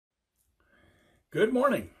Good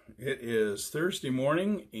morning. It is Thursday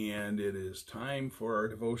morning and it is time for our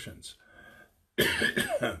devotions.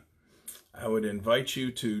 I would invite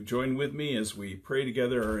you to join with me as we pray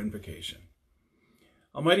together our invocation.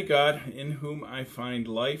 Almighty God, in whom I find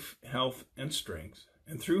life, health, and strength,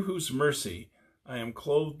 and through whose mercy I am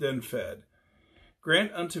clothed and fed,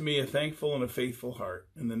 grant unto me a thankful and a faithful heart,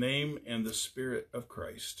 in the name and the Spirit of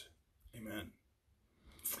Christ. Amen.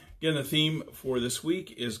 Again, the theme for this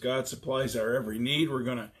week is God supplies our every need. We're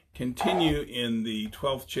going to continue in the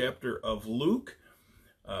 12th chapter of Luke,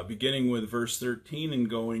 beginning with verse 13 and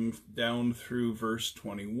going down through verse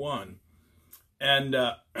 21. And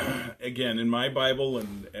again, in my Bible,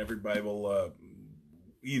 and every Bible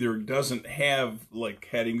either doesn't have like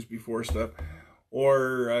headings before stuff,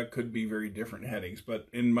 or could be very different headings. But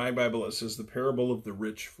in my Bible, it says the parable of the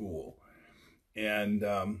rich fool. And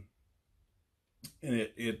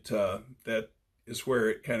that is where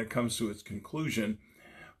it kind of comes to its conclusion.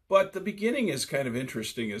 But the beginning is kind of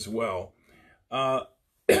interesting as well.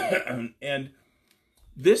 And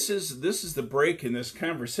this is the break in this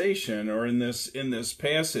conversation, or in this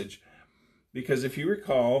passage, because if you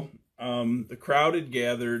recall, the crowd had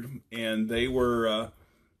gathered, and they were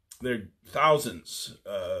they're thousands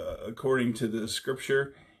according to the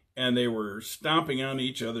scripture, and they were stomping on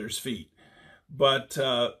each other's feet. But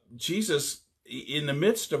Jesus, in the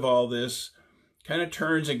midst of all this, kind of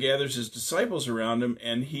turns and gathers his disciples around him,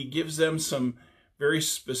 and he gives them some very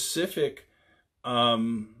specific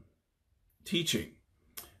teaching.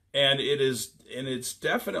 And it's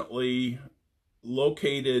definitely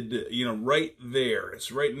located, right there.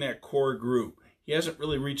 It's right in that core group. He hasn't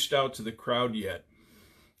really reached out to the crowd yet.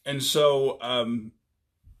 And so,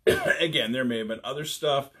 again, there may have been other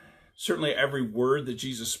stuff. Certainly every word that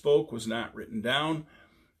Jesus spoke was not written down.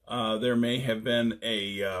 There may have been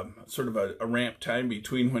a sort of a ramp time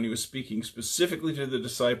between when he was speaking specifically to the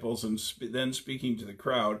disciples and then speaking to the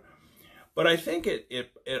crowd. But I think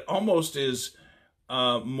it almost is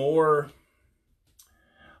more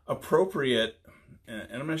appropriate,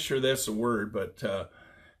 and I'm not sure that's the word, but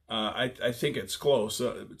I think it's close.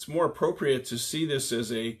 It's more appropriate to see this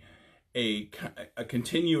as a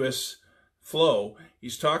continuous flow.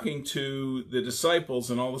 He's talking to the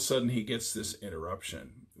disciples, and all of a sudden he gets this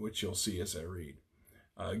interruption, which you'll see as I read.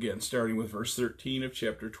 Again, starting with verse 13 of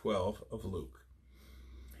chapter 12 of Luke.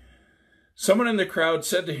 Someone in the crowd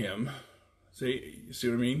said to him, you see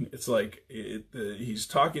what I mean? It's like he's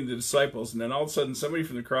talking to the disciples, and then all of a sudden somebody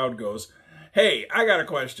from the crowd goes, "Hey, I got a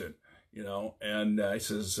question." And he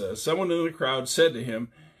says, someone in the crowd said to him,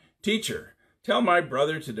 "Teacher, tell my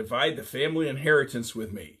brother to divide the family inheritance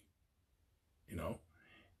with me."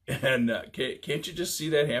 And can't you just see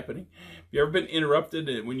that happening? Have you ever been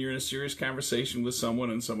interrupted when you're in a serious conversation with someone,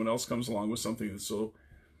 and someone else comes along with something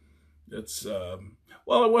that's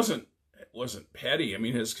well, it wasn't petty. I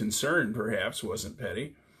mean, his concern perhaps wasn't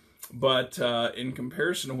petty, but in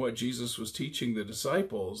comparison to what Jesus was teaching the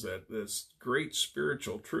disciples, this great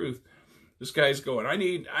spiritual truth, this guy's going,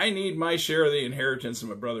 I need my share of the inheritance, and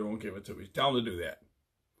my brother won't give it to me. Tell him to do that.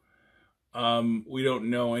 We don't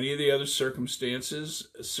know any of the other circumstances.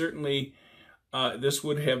 Certainly, this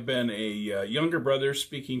would have been a younger brother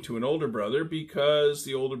speaking to an older brother, because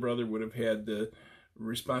the older brother would have had the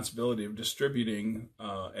responsibility of distributing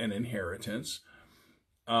an inheritance.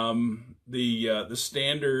 The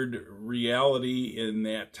standard reality in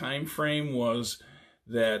that time frame was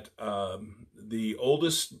that the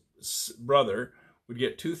oldest brother would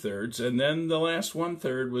get 2/3, and then the last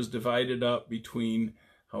 1/3 was divided up between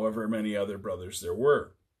however many other brothers there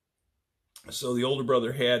were. So the older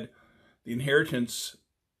brother had the inheritance,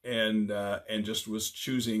 and just was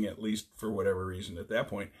choosing, at least for whatever reason at that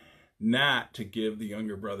point, not to give the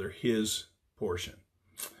younger brother his portion.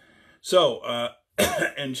 So,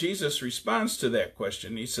 and Jesus responds to that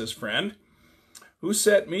question. He says, "Friend, who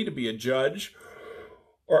set me to be a judge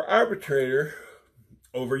or arbitrator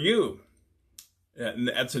over you?" And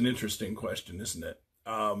that's an interesting question, isn't it?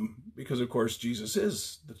 Because of course Jesus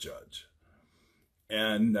is the judge,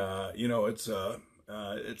 and it's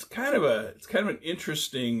kind of an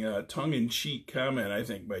interesting tongue-in-cheek comment, I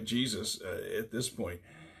think, by Jesus at this point.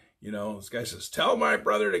 This guy says, "Tell my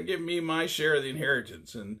brother to give me my share of the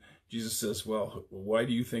inheritance," and Jesus says, "Well, why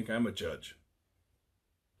do you think I'm a judge?"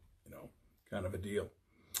 Kind of a deal.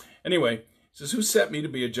 Anyway, he says, "Who set me to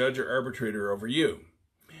be a judge or arbitrator over you?"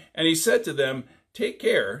 And he said to them, "Take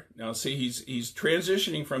care." Now, see, he's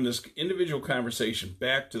transitioning from this individual conversation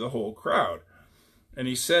back to the whole crowd. And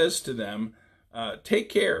he says to them, "Take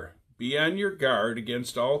care, be on your guard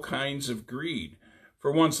against all kinds of greed,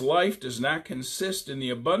 for one's life does not consist in the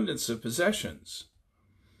abundance of possessions."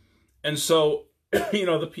 And so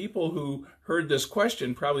the people who heard this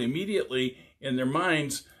question probably immediately in their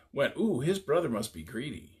minds went, ooh, his brother must be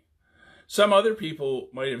greedy. Some other people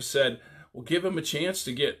might have said, well, give him a chance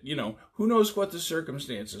to get, who knows what the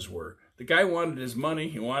circumstances were. The guy wanted his money.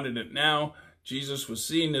 He wanted it now. Jesus was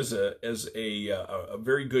seen as a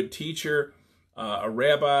very good teacher, a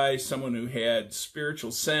rabbi, someone who had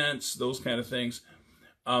spiritual sense, those kind of things,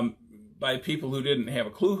 by people who didn't have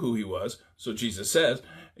a clue who he was. So Jesus says,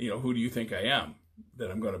 who do you think I am,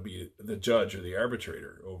 that I'm going to be the judge or the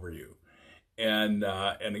arbitrator over you? And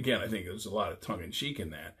again, I think there's a lot of tongue-in-cheek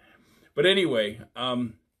in that. But anyway,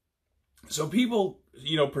 so people,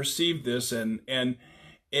 perceived this, and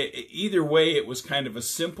either way, it was kind of a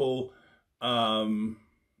simple,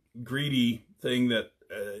 greedy thing that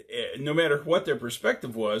no matter what their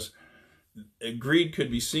perspective was, greed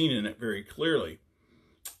could be seen in it very clearly.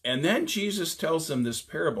 And then Jesus tells them this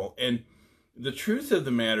parable, and the truth of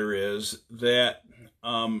the matter is that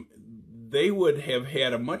they would have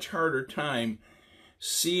had a much harder time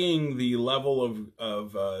seeing the level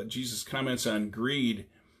of Jesus' comments on greed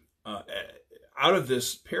out of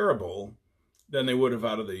this parable than they would have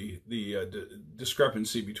out of the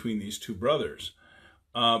discrepancy between these two brothers.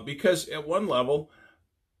 Because at one level,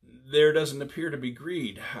 there doesn't appear to be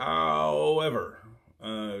greed. However,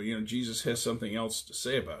 Jesus has something else to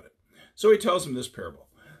say about it. So he tells them this parable.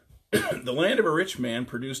 The land of a rich man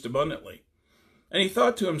produced abundantly. And he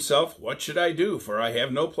thought to himself, what should I do? For I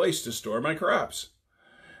have no place to store my crops.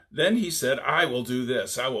 Then he said, I will do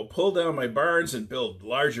this. I will pull down my barns and build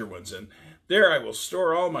larger ones, and there I will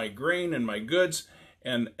store all my grain and my goods.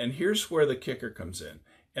 And here's where the kicker comes in.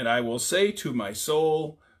 And I will say to my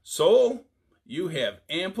soul, soul, you have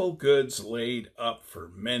ample goods laid up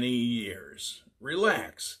for many years.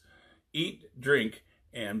 Relax, eat, drink,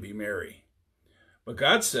 and be merry. But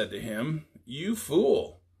God said to him, you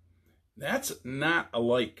fool. That's not a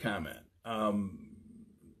light comment.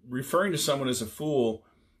 Referring to someone as a fool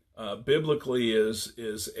biblically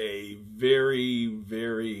is a very,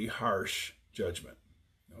 very harsh judgment.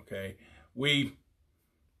 Okay, we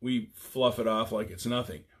fluff it off like it's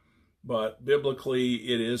nothing, but biblically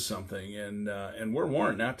it is something, and we're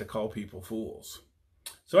warned not to call people fools.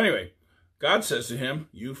 So anyway, God says to him,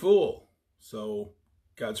 "You fool." So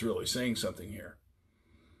God's really saying something here.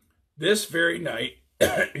 This very night,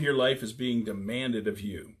 your life is being demanded of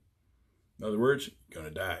you. In other words, you're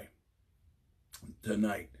going to die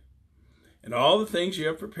tonight. And all the things you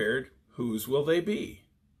have prepared, whose will they be?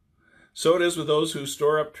 So it is with those who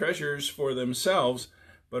store up treasures for themselves,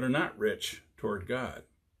 but are not rich toward God.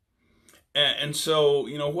 And so,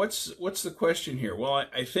 what's the question here? Well,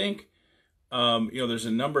 I think, there's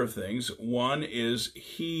a number of things. One is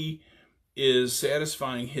he is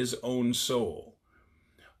satisfying his own soul.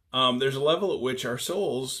 There's a level at which our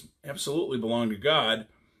souls absolutely belong to God.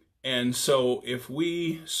 And so if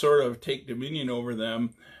we sort of take dominion over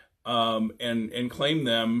them and claim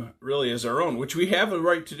them really as our own, which we have a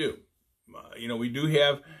right to do, we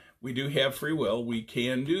do have free will. We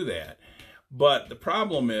can do that. But the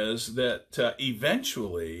problem is that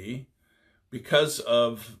eventually, because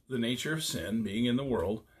of the nature of sin being in the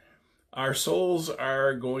world, our souls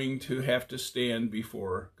are going to have to stand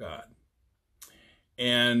before God.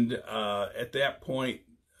 And at that point,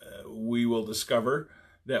 we will discover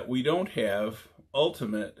that we don't have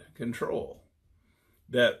ultimate control.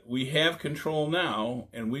 That we have control now,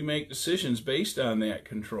 and we make decisions based on that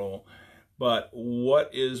control. But what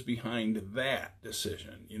is behind that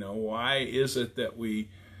decision? Why is it that we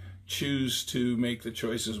choose to make the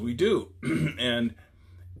choices we do? And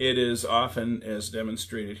it is often, as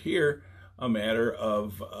demonstrated here, a matter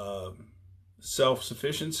of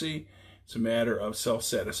self-sufficiency. It's a matter of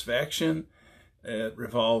self-satisfaction. It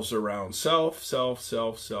revolves around self.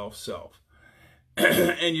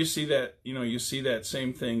 And you see that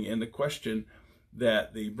same thing in the question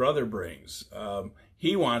that the brother brings.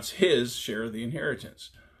 He wants his share of the inheritance.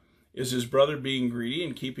 Is his brother being greedy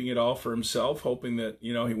and keeping it all for himself, hoping that,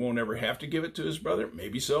 he won't ever have to give it to his brother?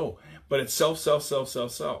 Maybe so. But it's self.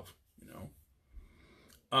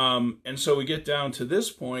 And so we get down to this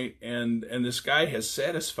point, and this guy has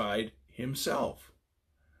satisfied himself.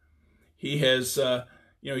 He has,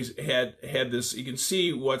 he's had this. You can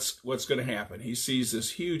see what's going to happen. He sees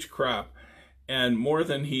this huge crop, and more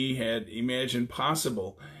than he had imagined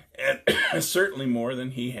possible, and certainly more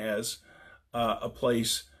than he has a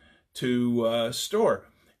place to store.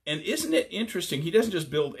 And isn't it interesting? He doesn't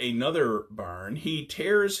just build another barn. He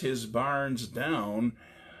tears his barns down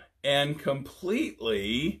and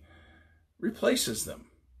completely replaces them.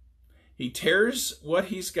 He tears what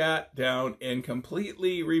he's got down and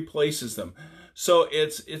completely replaces them. So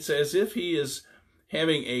it's as if he is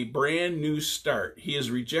having a brand new start. He is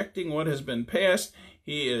rejecting what has been past.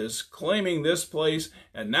 He is claiming this place,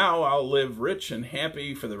 and now I'll live rich and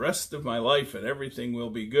happy for the rest of my life, and everything will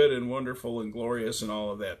be good and wonderful and glorious and all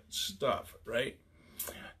of that stuff, right?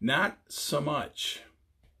 Not so much.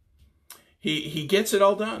 He gets it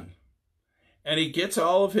all done. And he gets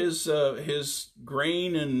all of his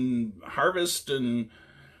grain and harvest and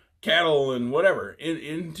cattle and whatever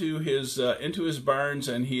into his barns,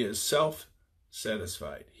 and he is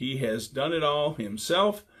self-satisfied. He has done it all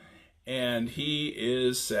himself, and he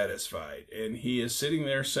is satisfied. And he is sitting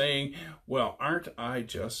there saying, well, aren't I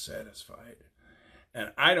just satisfied?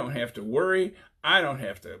 And I don't have to worry. I don't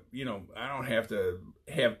have to, I don't have to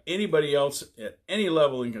have anybody else at any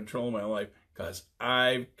level in control of my life, because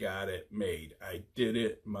I've got it made. I did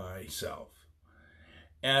it myself.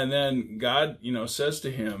 And then God, says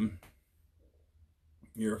to him,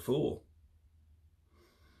 you're a fool.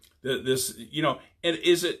 And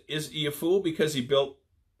is he a fool because he built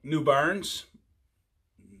new barns?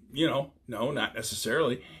 No, not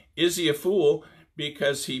necessarily. Is he a fool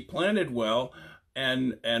because he planted well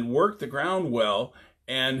and worked the ground well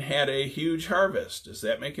and had a huge harvest? Does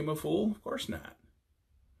that make him a fool? Of course not.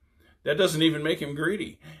 That doesn't even make him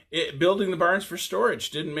greedy. Building the barns for storage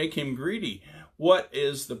didn't make him greedy. What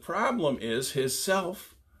is the problem is his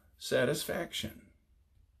self-satisfaction.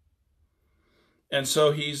 And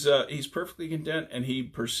so he's perfectly content, and he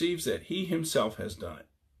perceives that he himself has done it.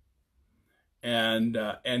 And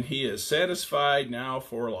he is satisfied now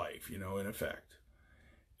for life, in effect.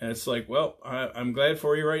 And it's like, well, I'm glad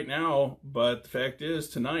for you right now, but the fact is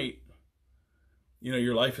tonight,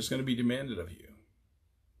 your life is going to be demanded of you.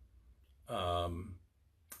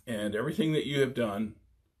 And everything that you have done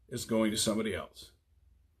is going to somebody else.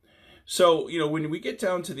 So, when we get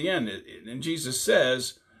down to the end, and Jesus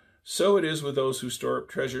says, so it is with those who store up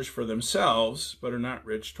treasures for themselves, but are not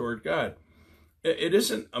rich toward God. It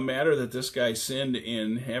isn't a matter that this guy sinned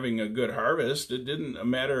in having a good harvest. It didn't a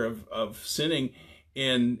matter of sinning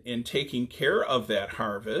in taking care of that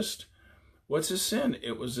harvest. What's his sin?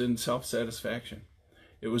 It was in self-satisfaction.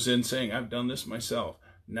 It was in saying, I've done this myself.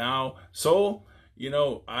 Now, soul,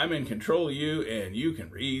 I'm in control of you, and you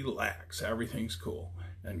can relax. Everything's cool.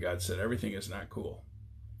 And God said, everything is not cool.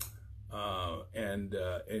 And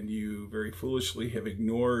you very foolishly have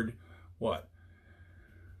ignored what?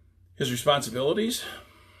 His responsibilities?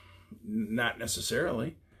 Not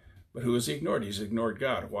necessarily. But who has he ignored? He's ignored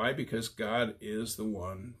God. Why? Because God is the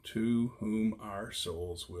one to whom our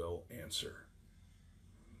souls will answer.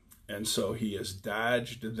 And so he has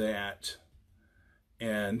dodged that,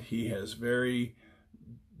 and he has very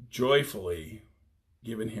joyfully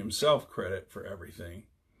given himself credit for everything.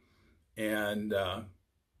 And,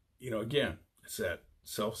 again, it's that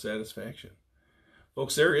self-satisfaction.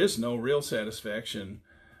 Folks, there is no real satisfaction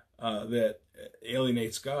that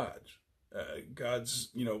alienates God.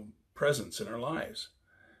 God's, presence in our lives.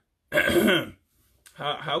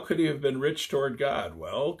 How could he have been rich toward God?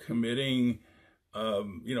 Well, committing,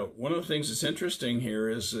 one of the things that's interesting here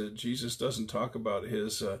is that Jesus doesn't talk about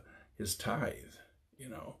his tithe.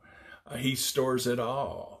 He stores it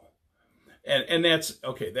all, and that's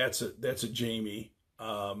okay. That's a Jamie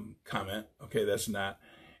comment. Okay, that's not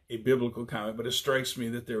a biblical comment, but it strikes me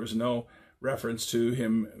that there was no reference to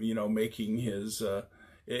him, making his.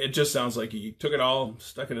 It just sounds like he took it all,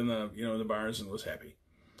 stuck it in the in the barns, and was happy.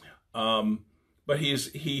 But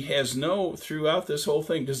he has no, throughout this whole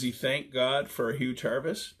thing, does he thank God for a huge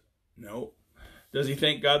harvest? No. Does he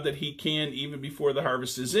thank God that he can, even before the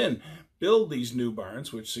harvest is in, build these new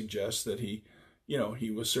barns, which suggests that he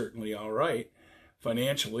was certainly all right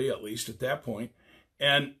financially, at least at that point.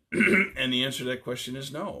 And and the answer to that question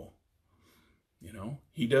is no.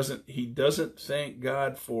 He doesn't thank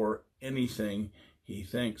God for anything. He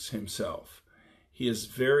thanks himself. He is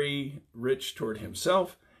very rich toward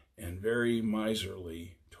himself and very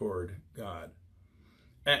miserly toward God.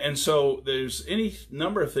 And so there's any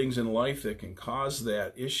number of things in life that can cause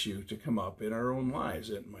that issue to come up in our own lives.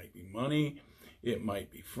 It might be money, it might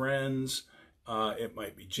be friends, it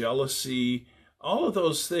might be jealousy, all of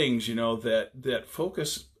those things, that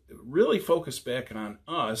really focus back on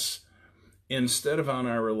us instead of on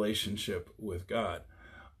our relationship with God.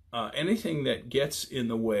 Anything that gets in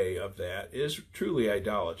the way of that is truly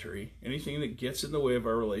idolatry. Anything that gets in the way of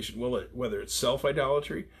our relation, whether it's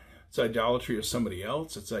self-idolatry, it's idolatry of somebody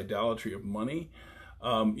else, it's idolatry of money.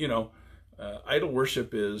 Idol worship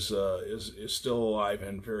is still alive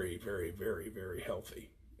and very, very, very, very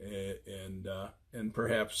healthy, and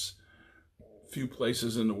perhaps few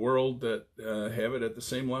places in the world that have it at the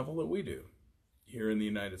same level that we do here in the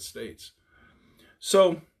United States.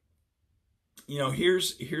 So,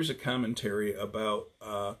 here's a commentary about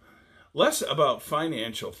less about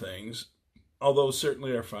financial things, although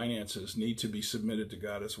certainly our finances need to be submitted to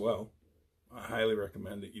God as well. I highly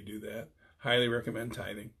recommend that you do that. Highly recommend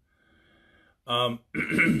tithing.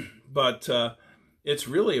 But it's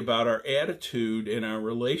really about our attitude and our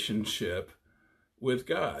relationship with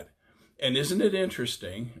God. And isn't it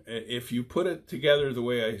interesting, if you put it together the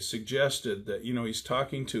way I suggested, that, he's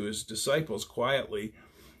talking to his disciples quietly,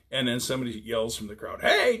 and then somebody yells from the crowd,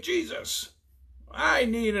 "Hey, Jesus, I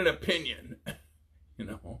need an opinion,"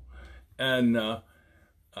 and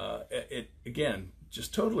it, again,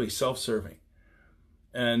 just totally self-serving.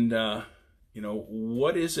 And,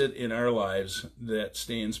 what is it in our lives that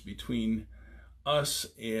stands between us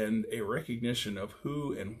and a recognition of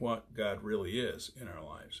who and what God really is in our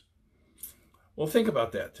lives? Well, think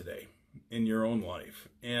about that today in your own life,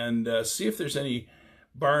 and see if there's any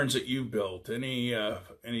barns that you've built,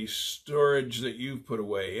 any storage that you've put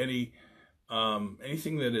away,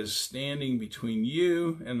 anything that is standing between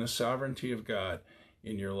you and the sovereignty of God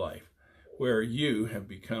in your life, where you have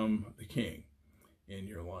become the king in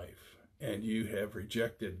your life, and you have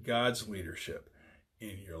rejected God's leadership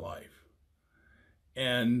in your life.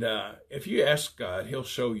 And if you ask God, he'll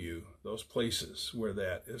show you those places where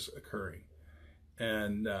that is occurring,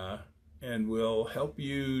 and will help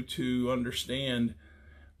you to understand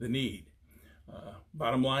the need.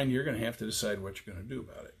 Bottom line, you're going to have to decide what you're going to do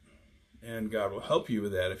about it. And God will help you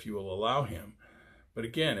with that if you will allow him. But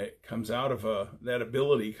again, it comes out of that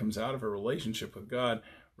ability comes out of a relationship with God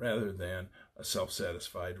rather than a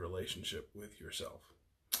self-satisfied relationship with yourself.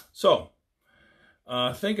 So,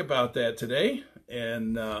 think about that today,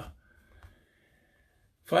 and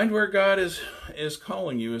find where God is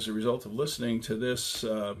calling you as a result of listening to this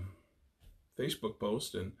Facebook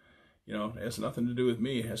post. And, it has nothing to do with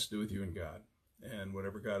me. It has to do with you and God and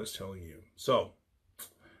whatever God is telling you. So,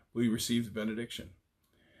 we receive the benediction.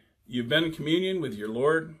 You've been in communion with your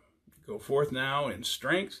Lord. Go forth now in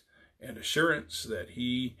strength and assurance that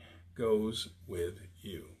he goes with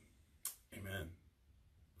you. Amen.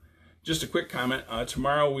 Just a quick comment.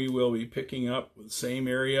 Tomorrow we will be picking up with the same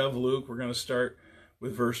area of Luke. We're going to start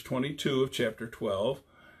with verse 22 of chapter 12,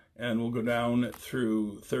 and we'll go down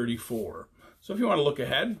through 34. So if you want to look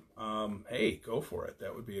ahead, hey, go for it.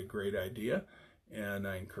 That would be a great idea, and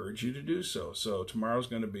I encourage you to do so. So tomorrow's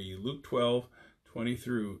going to be Luke 12,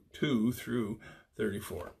 22 through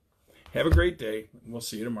 34. Have a great day, and we'll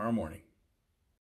see you tomorrow morning.